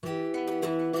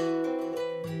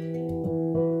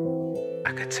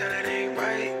I could tell it ain't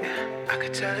right. I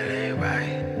could tell it ain't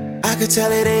right. I could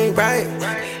tell it ain't right.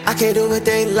 I can't do what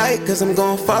they like, cause I'm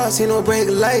going fast, see no brake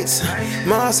lights.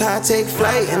 Mars how I take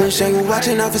flight, and then show you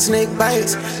watching out for snake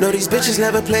bites. Know these bitches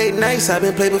never played nice. I've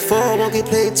been played before, won't get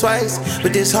played twice.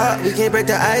 But this heart, we can't break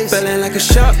the ice. Feeling like a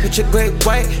shark with your great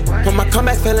white. On my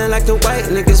comeback, feeling like the white.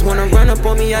 Niggas wanna run up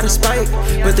on me out of spite,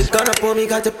 but the gun up on me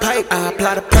got the pipe. I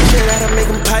apply the pressure that'll make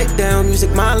them pipe down.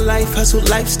 Music my life, hustle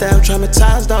lifestyle.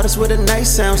 Traumatized artists with a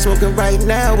nice sound. Smoking right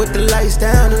now with the lights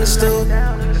down in the stool.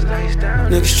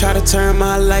 Niggas try to turn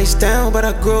my lights down, but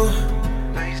I grew.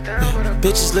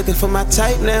 Bitches looking for my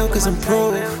type now, cause I'm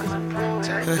proof.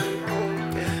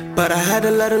 But I had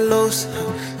to let her loose.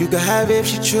 You can have it if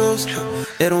she choose.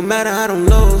 It don't matter, I don't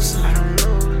lose.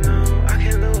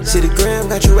 See the gram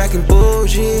got you acting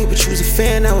bougie, but you was a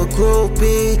fan, now a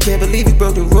groupie. Can't believe you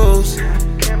broke the rules.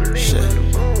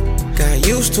 Shit. Got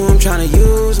used to him trying to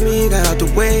use me. Got out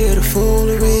the way of the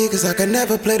foolery, cause I could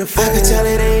never play the fool. I can tell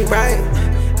it ain't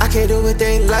right. I can't do what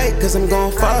they like, cause I'm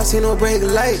going fast, see no brake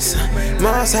lights.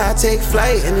 Mars how I take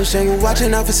flight, and then show you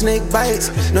watching out for snake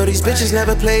bites. Know these bitches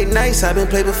never played nice. I've been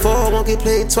played before, won't get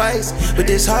played twice. But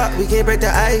this heart, we can't break the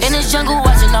ice. In this jungle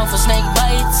watching out for snake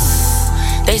bites.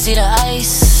 They see the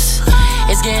ice.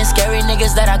 It's getting scary,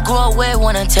 niggas that I grew up with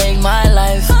wanna take my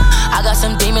life. I got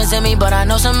some demons in me, but I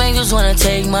know some angels wanna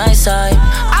take my side.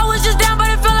 I was just down, but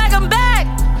it feel like I'm back.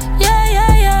 Yeah,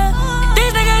 yeah, yeah. These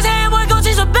niggas hating, boy, go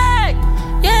chase a bag.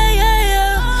 Yeah, yeah,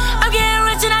 yeah. I'm getting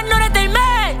rich and I know that they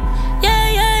mad. Yeah,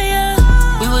 yeah,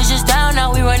 yeah. We was just down,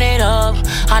 now we run it up.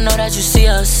 I know that you see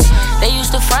us. They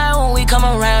used to frown when we come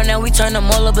around, now we turn them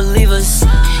all to believers.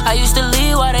 I used to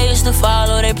lead while they used to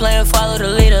follow, they playin' follow the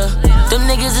leader. Them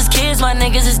niggas is kids, my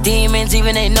niggas is demons,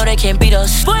 even they know they can't beat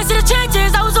us. Boys to the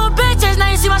trenches, I was on bitches, now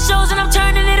you see my shows and I'm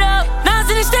turning it up. Now it's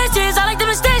in the stitches, I like them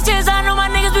extensions, I know my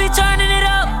niggas be turning it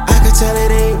up. I can tell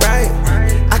it ain't right.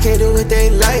 I can't do what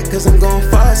they like, cause I'm going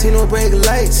fast, see no brake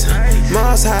lights.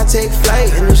 Mars how I take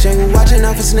flight, and then show you watching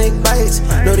out for snake bites.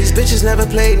 Know these bitches never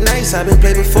played nice. I've been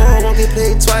played before, won't get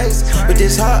played twice. But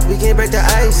this heart, we can't break the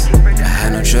ice. I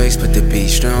had no choice but to be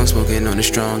strong, smoking on the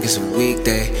strong, it's a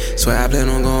weekday. Swear I plan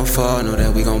on going far, know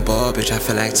that we gon' ball, bitch, I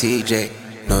feel like TJ.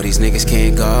 No, these niggas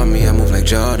can't guard me, I move like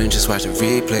Jordan, just watch the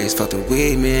replays. Fuck the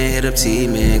weed, man, hit up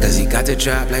T-Man, cause he got the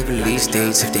drop like release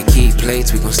dates. If they keep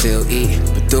plates, we gon' still eat.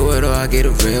 But through it all, I get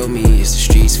a real me. It's the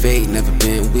streets' fate, never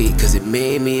been weak, cause it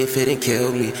made me if it didn't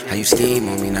kill me. How you scheme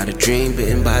on me, not a dream,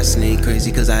 bitten by a snake.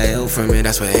 Crazy cause I ill from it,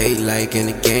 that's what hate like in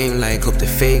the game like. Hope the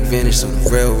fake vanish so the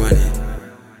real run it.